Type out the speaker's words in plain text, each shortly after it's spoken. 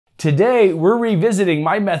Today, we're revisiting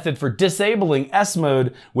my method for disabling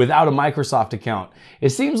S-Mode without a Microsoft account.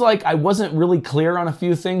 It seems like I wasn't really clear on a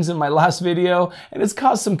few things in my last video, and it's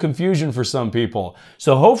caused some confusion for some people.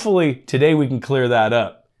 So hopefully, today we can clear that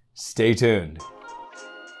up. Stay tuned.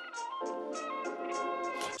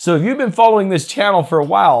 So if you've been following this channel for a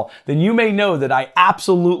while, then you may know that I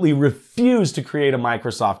absolutely refuse to create a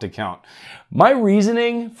Microsoft account. My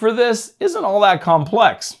reasoning for this isn't all that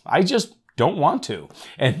complex. I just don't want to.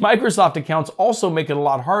 And Microsoft accounts also make it a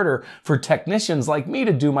lot harder for technicians like me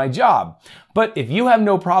to do my job. But if you have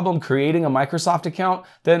no problem creating a Microsoft account,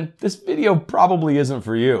 then this video probably isn't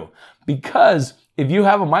for you. Because if you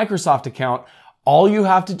have a Microsoft account, all you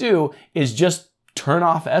have to do is just turn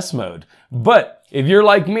off S-Mode. But if you're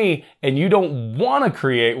like me and you don't want to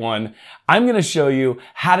create one, I'm going to show you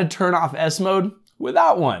how to turn off S-Mode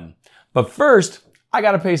without one. But first, I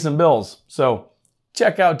got to pay some bills. So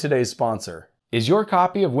check out today's sponsor. Is your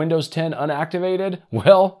copy of Windows 10 unactivated?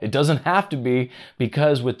 Well, it doesn't have to be,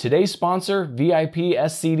 because with today's sponsor, VIP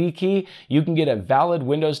SCD Key, you can get a valid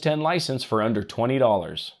Windows 10 license for under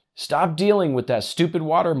 $20. Stop dealing with that stupid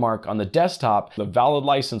watermark on the desktop, the valid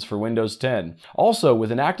license for Windows 10. Also,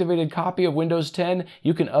 with an activated copy of Windows 10,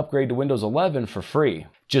 you can upgrade to Windows 11 for free.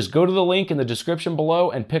 Just go to the link in the description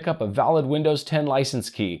below and pick up a valid Windows 10 license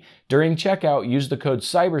key. During checkout, use the code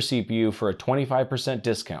CYBERCPU for a 25%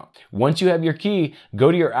 discount. Once you have your key,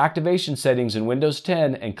 go to your activation settings in Windows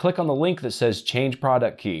 10 and click on the link that says Change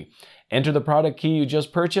Product Key. Enter the product key you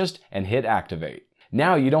just purchased and hit Activate.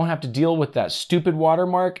 Now you don't have to deal with that stupid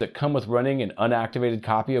watermark that come with running an unactivated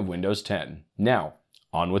copy of Windows 10. Now,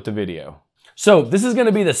 on with the video. So this is going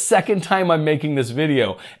to be the second time I'm making this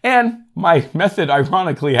video, and my method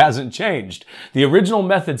ironically hasn't changed. The original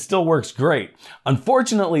method still works great.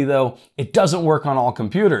 Unfortunately though, it doesn't work on all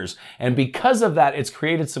computers, and because of that, it's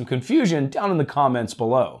created some confusion down in the comments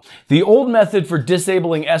below. The old method for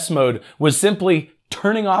disabling S-Mode was simply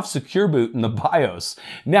turning off Secure Boot in the BIOS.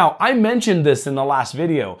 Now, I mentioned this in the last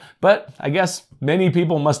video, but I guess many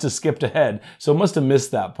people must have skipped ahead, so must have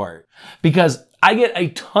missed that part. Because I get a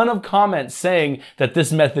ton of comments saying that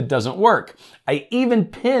this method doesn't work. I even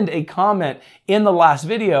pinned a comment in the last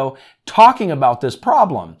video talking about this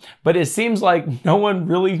problem, but it seems like no one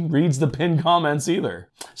really reads the pinned comments either.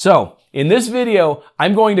 So, in this video,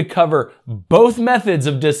 I'm going to cover both methods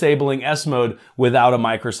of disabling S-Mode without a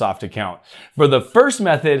Microsoft account. For the first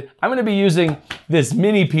method, I'm going to be using this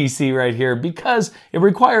mini PC right here because it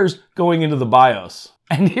requires going into the BIOS.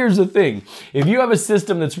 And here's the thing, if you have a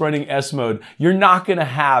system that's running S-Mode, you're not going to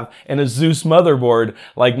have an ASUS motherboard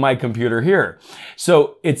like my computer here.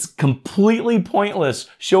 So it's completely pointless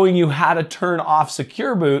showing you how to turn off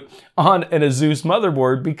Secure Boot on an ASUS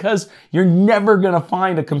motherboard because you're never going to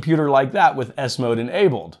find a computer like that with S-Mode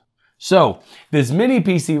enabled. So this mini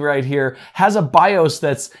PC right here has a BIOS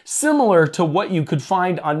that's similar to what you could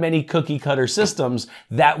find on many cookie cutter systems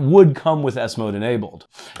that would come with S-Mode enabled.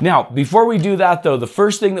 Now, before we do that though, the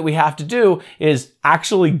first thing that we have to do is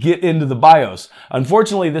actually get into the BIOS.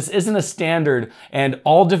 Unfortunately, this isn't a standard and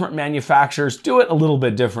all different manufacturers do it a little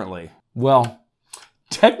bit differently. Well,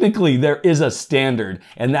 technically there is a standard,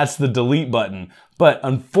 and that's the delete button. But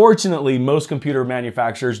unfortunately, most computer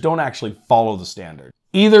manufacturers don't actually follow the standard.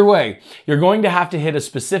 Either way, you're going to have to hit a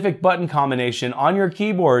specific button combination on your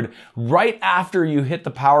keyboard right after you hit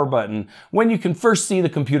the power button when you can first see the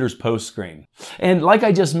computer's post screen. And like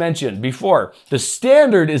I just mentioned before, the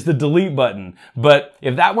standard is the delete button, but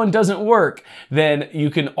if that one doesn't work, then you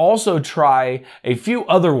can also try a few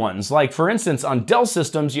other ones. Like for instance, on Dell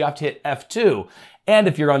systems, you have to hit F2. And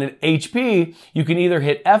if you're on an HP, you can either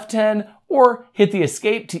hit F10 or hit the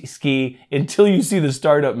escape key until you see the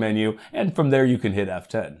startup menu, and from there you can hit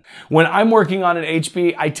F10. When I'm working on an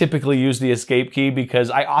HP, I typically use the escape key because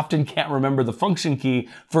I often can't remember the function key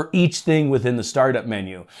for each thing within the startup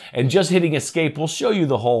menu, and just hitting escape will show you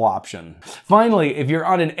the whole option. Finally, if you're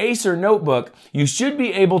on an Acer notebook, you should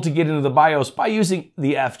be able to get into the BIOS by using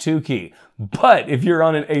the F2 key. But if you're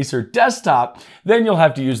on an Acer desktop, then you'll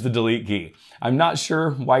have to use the delete key. I'm not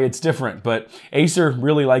sure why it's different, but Acer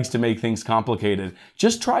really likes to make things complicated.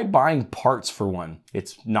 Just try buying parts for one.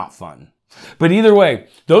 It's not fun. But either way,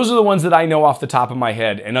 those are the ones that I know off the top of my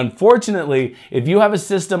head. And unfortunately, if you have a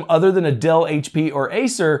system other than a Dell, HP, or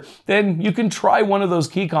Acer, then you can try one of those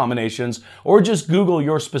key combinations or just Google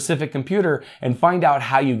your specific computer and find out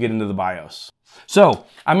how you get into the BIOS. So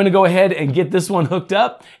I'm going to go ahead and get this one hooked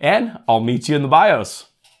up and I'll meet you in the BIOS.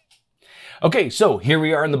 Okay, so here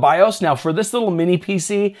we are in the BIOS. Now for this little mini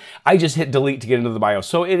PC, I just hit delete to get into the BIOS.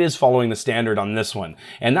 So it is following the standard on this one.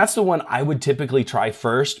 And that's the one I would typically try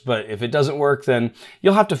first, but if it doesn't work, then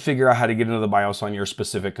you'll have to figure out how to get into the BIOS on your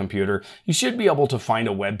specific computer. You should be able to find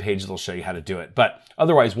a web page that'll show you how to do it. But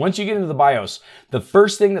otherwise, once you get into the BIOS, the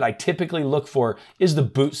first thing that I typically look for is the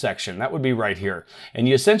boot section. That would be right here. And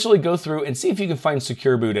you essentially go through and see if you can find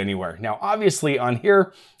Secure Boot anywhere. Now, obviously on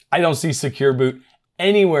here, I don't see Secure Boot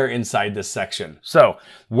anywhere inside this section. So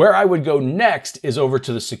where I would go next is over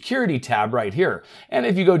to the security tab right here. And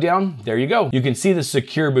if you go down, there you go. You can see the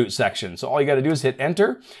Secure Boot section. So all you got to do is hit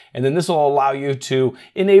enter, and then this will allow you to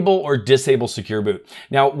enable or disable Secure Boot.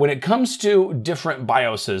 Now, when it comes to different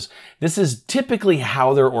BIOSes, this is typically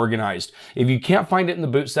how they're organized. If you can't find it in the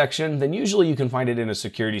boot section, then usually you can find it in a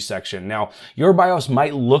security section. Now, your BIOS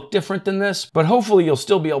might look different than this, but hopefully you'll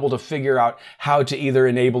still be able to figure out how to either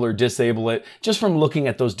enable or disable it just from looking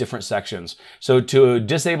at those different sections. So to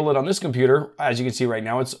disable it on this computer, as you can see right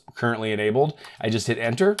now, it's currently enabled. I just hit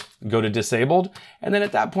enter, go to disabled, and then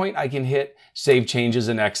at that point I can hit save changes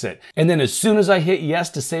and exit. And then as soon as I hit yes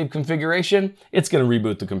to save configuration, it's going to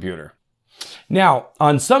reboot the computer. Now,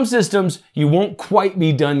 on some systems, you won't quite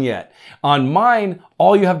be done yet. On mine,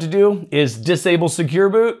 all you have to do is disable Secure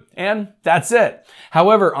Boot, and that's it.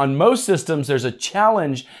 However, on most systems, there's a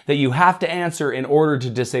challenge that you have to answer in order to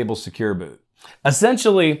disable Secure Boot.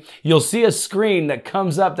 Essentially, you'll see a screen that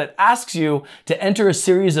comes up that asks you to enter a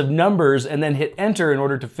series of numbers and then hit enter in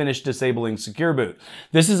order to finish disabling Secure Boot.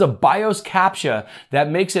 This is a BIOS CAPTCHA that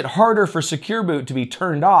makes it harder for Secure Boot to be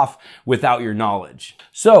turned off without your knowledge.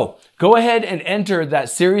 So go ahead and enter that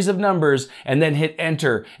series of numbers and then hit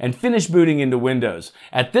enter and finish booting into Windows.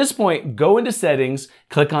 At this point, go into settings,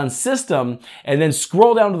 click on system, and then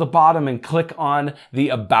scroll down to the bottom and click on the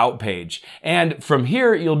about page. And from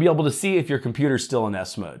here, you'll be able to see if your computer's still in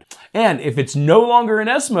S mode. And if it's no longer in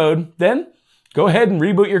S mode, then go ahead and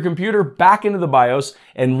reboot your computer back into the BIOS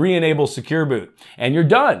and re-enable Secure Boot. And you're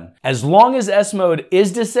done. As long as S mode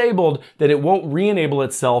is disabled, then it won't re-enable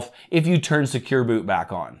itself if you turn Secure Boot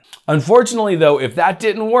back on. Unfortunately though, if that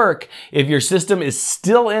didn't work, if your system is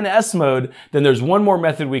still in S mode, then there's one more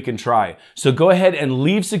method we can try. So go ahead and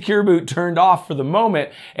leave Secure Boot turned off for the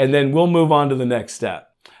moment, and then we'll move on to the next step.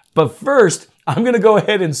 But first, I'm going to go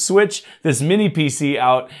ahead and switch this mini PC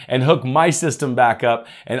out and hook my system back up,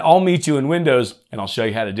 and I'll meet you in Windows and I'll show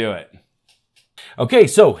you how to do it. Okay,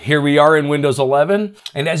 so here we are in Windows 11.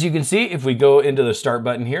 And as you can see, if we go into the start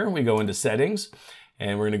button here, we go into settings.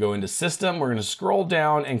 And we're going to go into system, we're going to scroll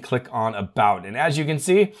down and click on about. And as you can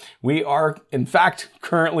see, we are in fact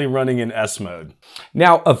currently running in S mode.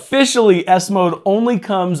 Now, officially S mode only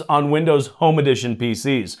comes on Windows Home Edition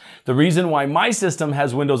PCs. The reason why my system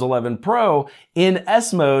has Windows 11 Pro in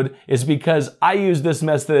S mode is because I use this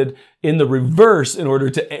method in the reverse in order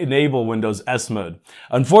to enable Windows S mode.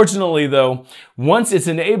 Unfortunately though, once it's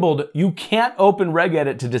enabled, you can't open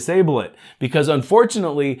regedit to disable it, because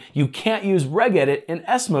unfortunately you can't use regedit in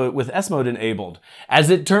S mode with S mode enabled. As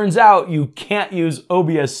it turns out, you can't use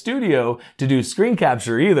OBS Studio to do screen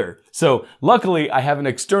capture either. So luckily I have an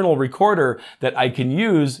external recorder that I can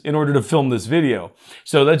use in order to film this video.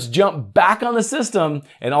 So let's jump back on the system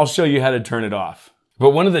and I'll show you how to turn it off.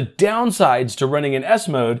 But one of the downsides to running in S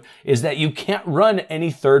mode is that you can't run any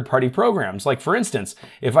third-party programs. Like for instance,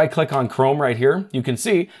 if I click on Chrome right here, you can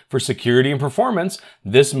see for security and performance,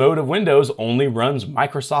 this mode of Windows only runs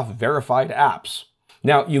Microsoft verified apps.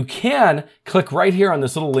 Now you can click right here on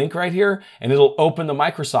this little link right here and it'll open the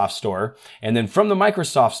Microsoft Store. And then from the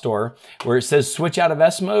Microsoft Store where it says switch out of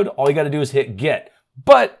S mode, all you got to do is hit get.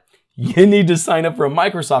 But you need to sign up for a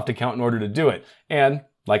Microsoft account in order to do it. And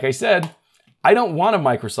like I said, I don't want a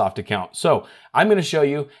Microsoft account. So I'm going to show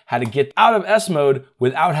you how to get out of S mode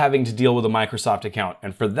without having to deal with a Microsoft account.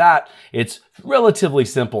 And for that, it's relatively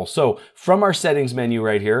simple. So from our settings menu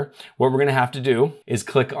right here, what we're going to have to do is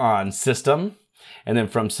click on System. And then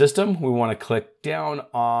from System, we want to click down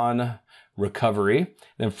on Recovery.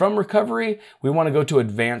 Then from Recovery, we want to go to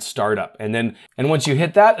Advanced Startup. And once you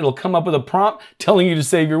hit that, it'll come up with a prompt telling you to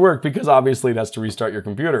save your work, because obviously it has to restart your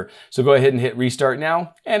computer. So go ahead and hit Restart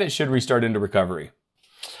now, and it should restart into Recovery.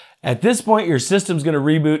 At this point, your system's going to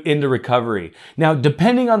reboot into recovery. Now,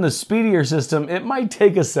 depending on the speed of your system, it might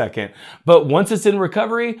take a second, but once it's in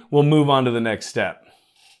recovery, we'll move on to the next step.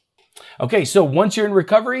 Okay, so once you're in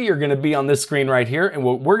recovery, you're going to be on this screen right here. And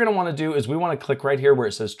what we're going to want to do is we want to click right here where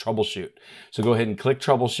it says Troubleshoot. So go ahead and click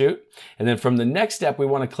Troubleshoot. And then from the next step, we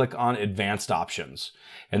want to click on Advanced Options.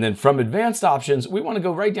 And then from Advanced Options, we want to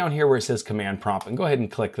go right down here where it says Command Prompt and go ahead and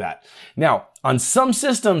click that. Now, On some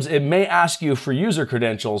systems, it may ask you for user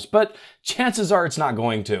credentials, but chances are it's not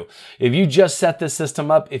going to. If you just set this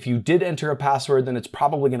system up, if you did enter a password, then it's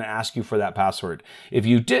probably going to ask you for that password. If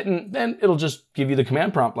you didn't, then it'll just give you the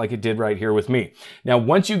command prompt like it did right here with me. Now,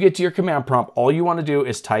 once you get to your command prompt, all you want to do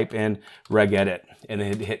is type in regedit and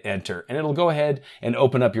then hit enter, and it'll go ahead and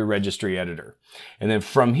open up your registry editor. And then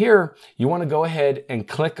from here, you want to go ahead and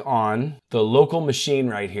click on the local machine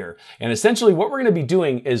right here. And essentially what we're going to be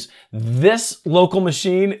doing is this local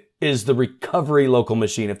machine is the recovery local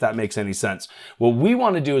machine, if that makes any sense. What we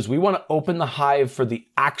want to do is we want to open the Hive for the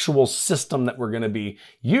actual system that we're going to be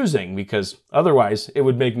using, because otherwise it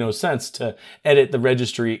would make no sense to edit the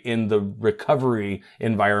registry in the recovery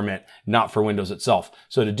environment, not for Windows itself.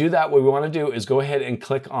 So to do that, what we want to do is go ahead and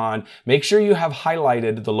click on, make sure you have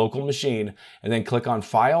highlighted the local machine, and then click on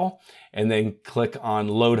File, and then click on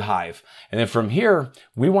Load Hive. And then from here,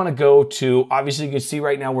 we want to go to, obviously you can see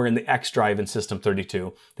right now we're in the X drive in System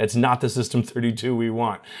 32. That's not the System 32 we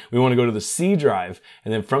want. We want to go to the C drive,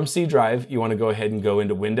 and then from C drive, you want to go ahead and go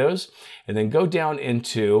into Windows, and then go down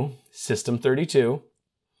into System 32,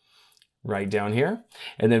 right down here.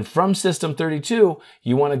 And then from System 32,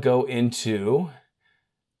 you want to go into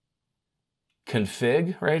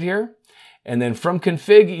Config right here. And then from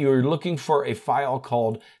config, you're looking for a file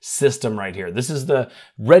called system right here. This is the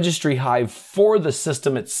registry Hive for the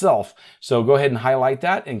system itself. So go ahead and highlight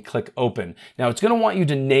that and click open. Now it's going to want you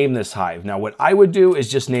to name this Hive. Now what I would do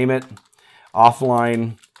is just name it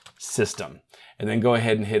offline system, and then go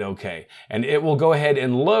ahead and hit OK. And it will go ahead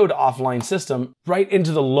and load offline system right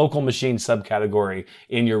into the local machine subcategory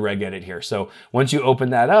in your regedit here. So once you open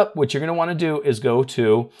that up, what you're going to want to do is go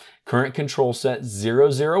to current control set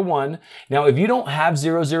 001. Now, if you don't have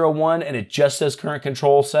 001 and it just says current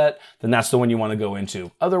control set, then that's the one you want to go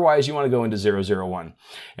into. Otherwise, you want to go into 001.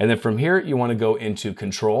 And then from here, you want to go into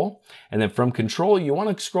control. And then from control, you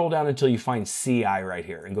want to scroll down until you find CI right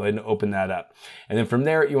here and go ahead and open that up. And then from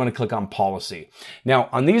there, you want to click on policy. Now,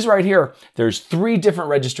 on these right here, there's 3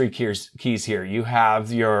 different registry keys here. You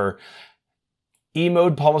have your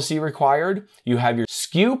E-mode policy required, you have your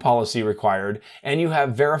SKU policy required, and you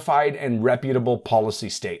have verified and reputable policy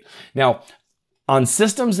state. Now, on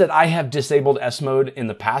systems that I have disabled S-mode in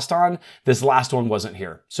the past on, this last one wasn't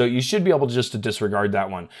here. So you should be able to just disregard that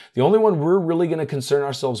one. The only one we're really going to concern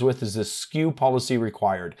ourselves with is this SKU policy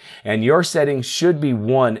required. And your setting should be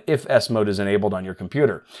 1 if S-mode is enabled on your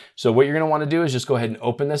computer. So what you're going to want to do is just go ahead and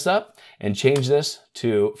open this up and change this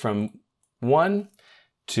to from 1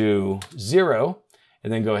 to 0,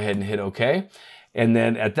 and then go ahead and hit OK. And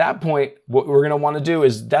then at that point, what we're going to want to do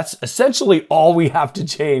is that's essentially all we have to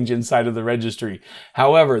change inside of the registry.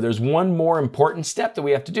 However, there's one more important step that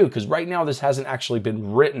we have to do, because right now this hasn't actually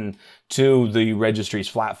been written to the registry's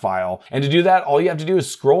flat file. And to do that, all you have to do is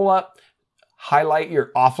scroll up, highlight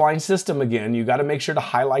your offline system again. You got to make sure to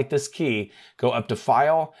highlight this key, go up to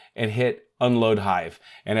File, and hit Unload Hive.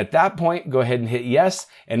 And at that point, go ahead and hit yes,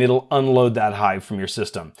 and it'll unload that Hive from your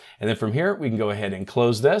system. And then from here, we can go ahead and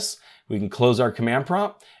close this. We can close our command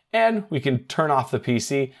prompt, and we can turn off the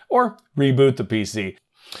PC or reboot the PC.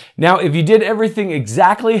 Now, if you did everything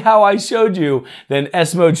exactly how I showed you, then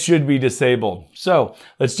S-mode should be disabled. So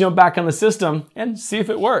let's jump back on the system and see if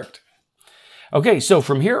it worked. Okay, so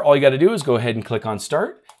from here, all you got to do is go ahead and click on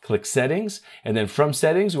Start, click Settings, and then from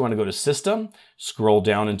Settings, we want to go to System, scroll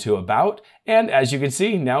down into About, and as you can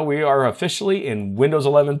see, now we are officially in Windows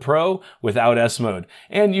 11 Pro without S-mode.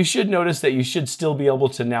 And you should notice that you should still be able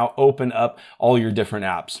to now open up all your different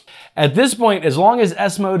apps. At this point, as long as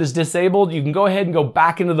S-mode is disabled, you can go ahead and go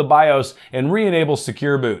back into the BIOS and re-enable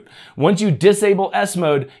Secure Boot. Once you disable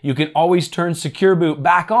S-mode, you can always turn Secure Boot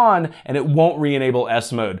back on and it won't re-enable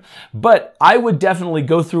S-mode. But I would definitely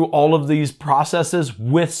go through all of these processes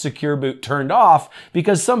with Secure Boot turned off,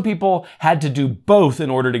 because some people had to do both in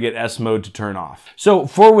order to get S-mode to turn off. So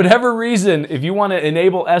for whatever reason, if you want to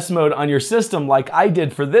enable S-mode on your system like I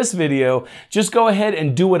did for this video, just go ahead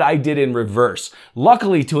and do what I did in reverse.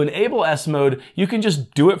 Luckily, to enable S-mode, you can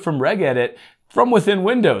just do it from regedit from within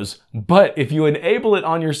Windows. But if you enable it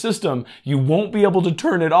on your system, you won't be able to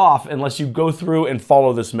turn it off unless you go through and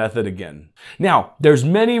follow this method again. Now, there's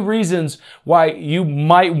many reasons why you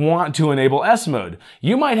might want to enable S-mode.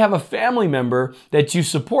 You might have a family member that you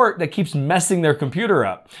support that keeps messing their computer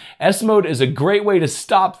up. S-mode is a great way to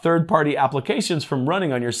stop third-party applications from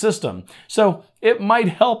running on your system. So it might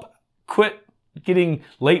help quit getting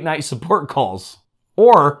late-night support calls.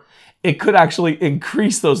 Or it could actually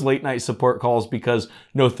increase those late night support calls because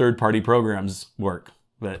no third-party programs work.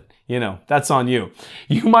 But, you know, that's on you.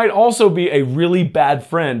 You might also be a really bad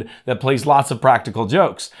friend that plays lots of practical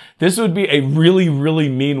jokes. This would be a really, really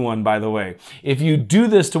mean one, by the way. If you do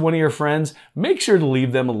this to one of your friends, make sure to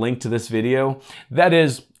leave them a link to this video. That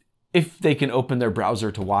is, if they can open their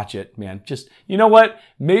browser to watch it, man. Just, you know what?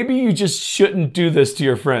 Maybe you just shouldn't do this to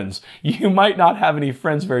your friends. You might not have any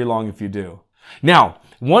friends very long if you do. Now,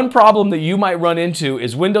 one problem that you might run into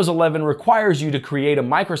is Windows 11 requires you to create a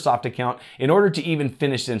Microsoft account in order to even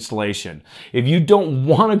finish installation. If you don't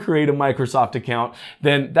want to create a Microsoft account,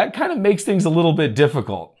 then that kind of makes things a little bit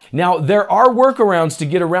difficult. Now, there are workarounds to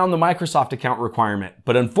get around the Microsoft account requirement,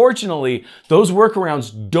 but unfortunately, those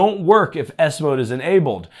workarounds don't work if S Mode is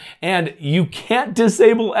enabled, and you can't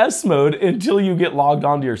disable S Mode until you get logged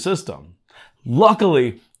onto your system.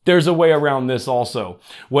 Luckily, there's a way around this also.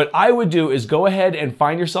 What I would do is go ahead and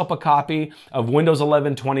find yourself a copy of Windows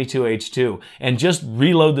 11 22H2 and just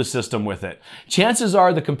reload the system with it. Chances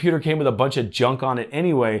are the computer came with a bunch of junk on it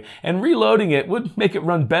anyway, and reloading it would make it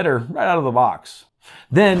run better right out of the box.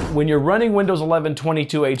 Then, when you're running Windows 11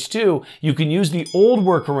 22H2, you can use the old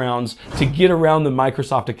workarounds to get around the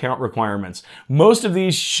Microsoft account requirements. Most of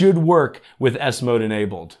these should work with S Mode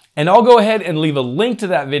enabled. And I'll go ahead and leave a link to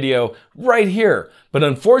that video right here. But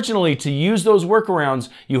unfortunately, to use those workarounds,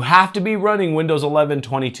 you have to be running Windows 11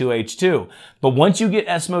 22H2. But once you get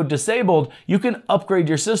S Mode disabled, you can upgrade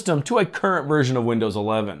your system to a current version of Windows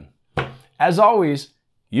 11. As always,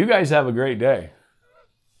 you guys have a great day.